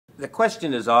The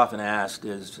question is often asked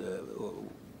is,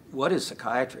 what is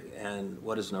psychiatry and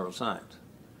what is neuroscience?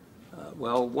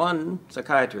 Well, one,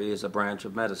 psychiatry is a branch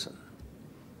of medicine.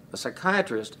 A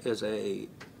psychiatrist is a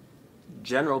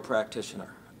general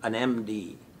practitioner, an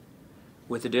MD,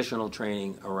 with additional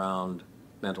training around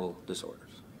mental disorders.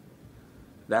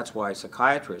 That's why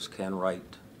psychiatrists can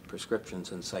write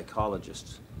prescriptions and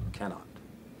psychologists cannot.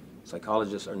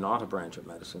 Psychologists are not a branch of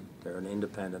medicine. They're an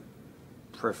independent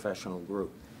professional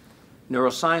group.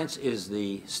 Neuroscience is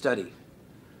the study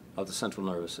of the central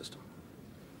nervous system,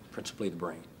 principally the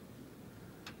brain.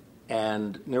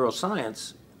 And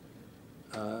neuroscience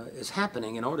is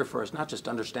happening in order for us not just to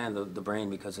understand the brain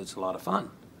because it's a lot of fun,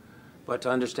 but to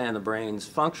understand the brain's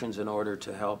functions in order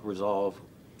to help resolve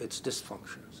its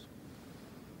dysfunctions.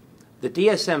 The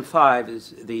DSM-5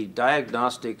 is the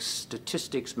Diagnostic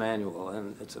Statistics Manual,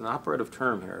 and it's an operative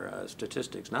term here,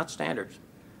 statistics, not standards,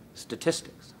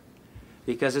 statistics,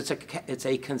 because it's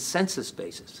a consensus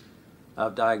basis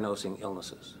of diagnosing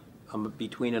illnesses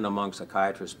between and among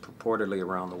psychiatrists purportedly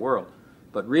around the world,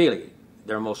 but really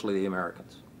they're mostly the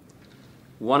Americans.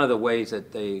 One of the ways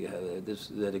that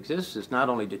that exists is not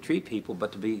only to treat people,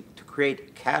 but to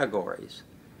create categories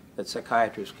that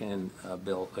psychiatrists can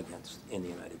bill against in the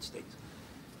United States.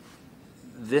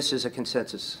 This is a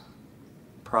consensus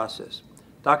process.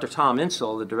 Dr. Tom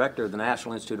Insel, the director of the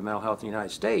National Institute of Mental Health in the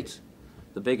United States,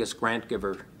 the biggest grant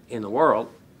giver in the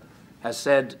world, has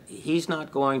said he's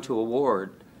not going to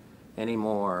award any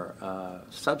more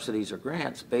subsidies or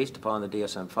grants based upon the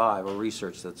DSM-5 or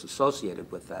research that's associated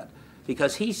with that,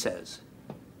 because he says,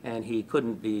 and he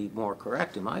couldn't be more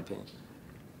correct in my opinion,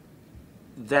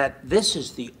 that this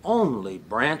is the only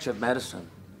branch of medicine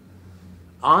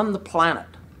on the planet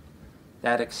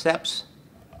that accepts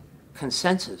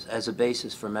consensus as a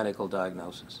basis for medical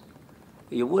diagnosis.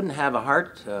 You wouldn't have a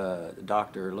heart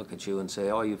doctor look at you and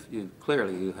say, oh,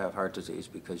 clearly you have heart disease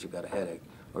because you've got a headache,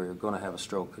 or you're going to have a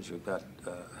stroke because you've got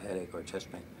a headache or a chest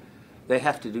pain. They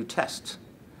have to do tests.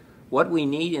 What we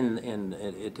need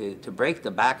to break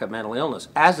the back of mental illness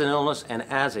as an illness and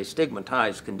as a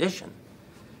stigmatized condition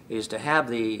is to have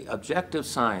the objective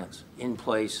science in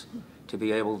place to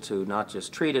be able to not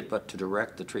just treat it, but to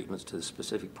direct the treatments to the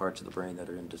specific parts of the brain that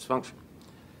are in dysfunction.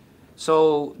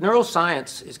 So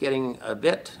neuroscience is getting a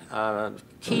bit,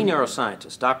 key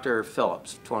neuroscientists, Dr.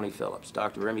 Phillips, Tony Phillips,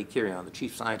 Dr. Remy Quirion, the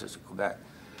chief scientist of Quebec,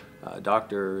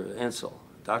 Dr. Insel,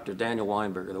 Dr. Daniel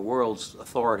Weinberger, the world's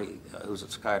authority, who's a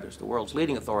psychiatrist, the world's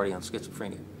leading authority on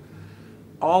schizophrenia,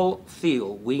 all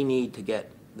feel we need to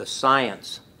get the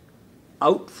science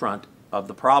out front of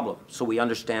the problem so we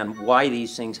understand why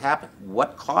these things happen,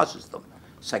 what causes them.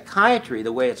 Psychiatry,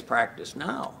 the way it's practiced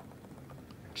now,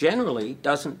 generally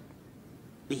doesn't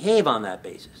behave on that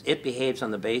basis. It behaves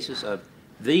on the basis of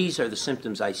these are the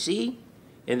symptoms I see,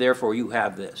 and therefore you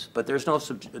have this. But there's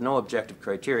no objective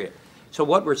criteria. So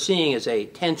what we're seeing is a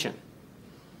tension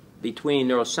between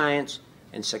neuroscience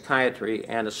and psychiatry,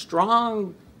 and a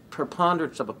strong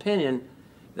preponderance of opinion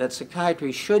that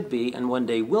psychiatry should be, and one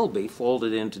day will be,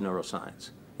 folded into neuroscience.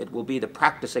 It will be the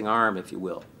practicing arm, if you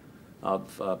will,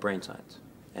 of brain science,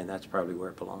 and that's probably where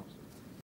it belongs.